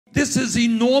This is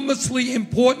enormously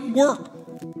important work.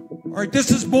 All right,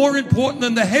 this is more important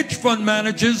than the hedge fund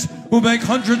managers who make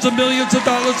hundreds of millions of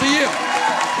dollars a year.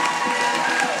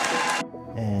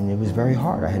 And it was very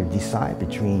hard. I had to decide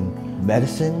between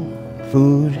medicine,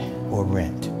 food, or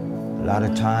rent. A lot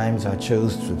of times I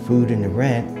chose the food and the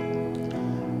rent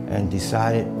and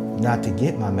decided not to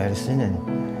get my medicine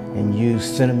and use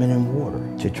cinnamon and water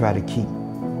to try to keep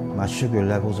my sugar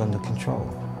levels under control.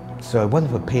 So it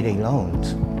wasn't for payday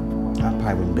loans, I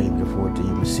probably wouldn't be able to afford to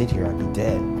even sit here. I'd be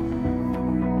dead.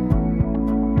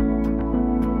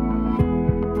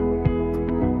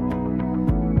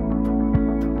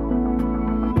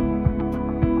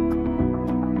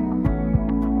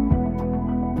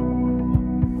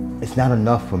 It's not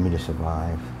enough for me to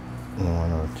survive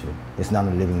it's not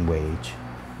a living wage.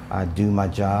 I do my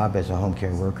job as a home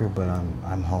care worker, but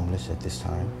I'm homeless at this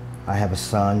time. I have a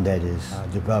son that is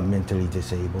developmentally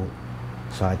disabled,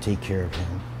 so I take care of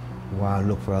him while I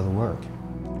look for other work.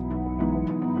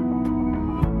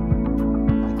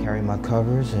 I carry my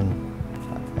covers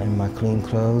and my clean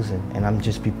clothes, and I'm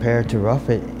just prepared to rough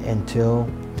it until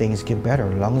things get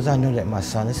better. As long as I know that my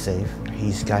son is safe,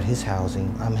 he's got his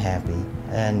housing, I'm happy,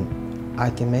 and I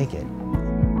can make it.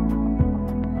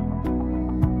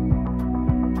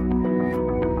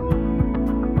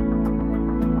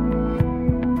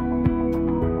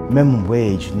 Minimum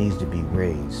wage needs to be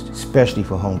raised, especially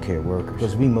for home care workers,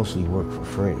 because we mostly work for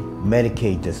free.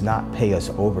 Medicaid does not pay us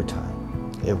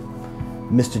overtime. If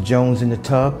Mr. Jones in the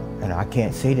tub, and I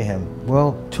can't say to him,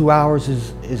 well, 2 hours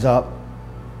is up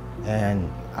and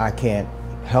I can't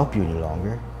help you any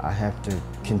longer. I have to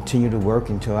continue to work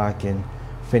until I can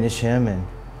finish him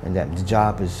and that the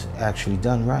job is actually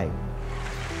done right.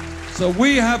 So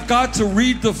we have got to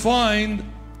redefine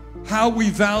how we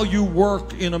value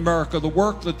work in America. The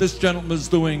work that this gentleman is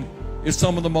doing is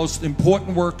some of the most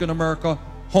important work in America.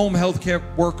 Home health care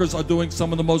workers are doing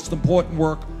some of the most important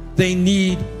work. They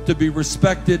need to be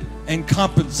respected and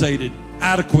compensated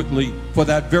adequately for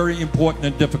that very important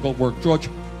and difficult work. George,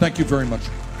 thank you very much.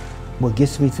 What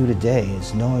gets me through the day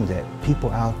is knowing that people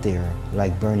out there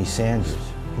like Bernie Sanders,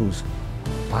 who's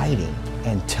fighting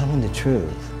and telling the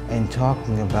truth and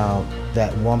talking about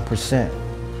that 1%,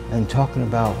 and talking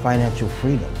about financial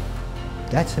freedom.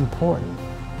 That's important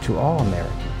to all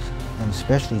Americans, and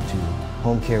especially to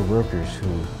home care workers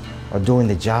who are doing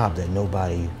the job that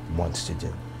nobody wants to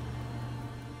do.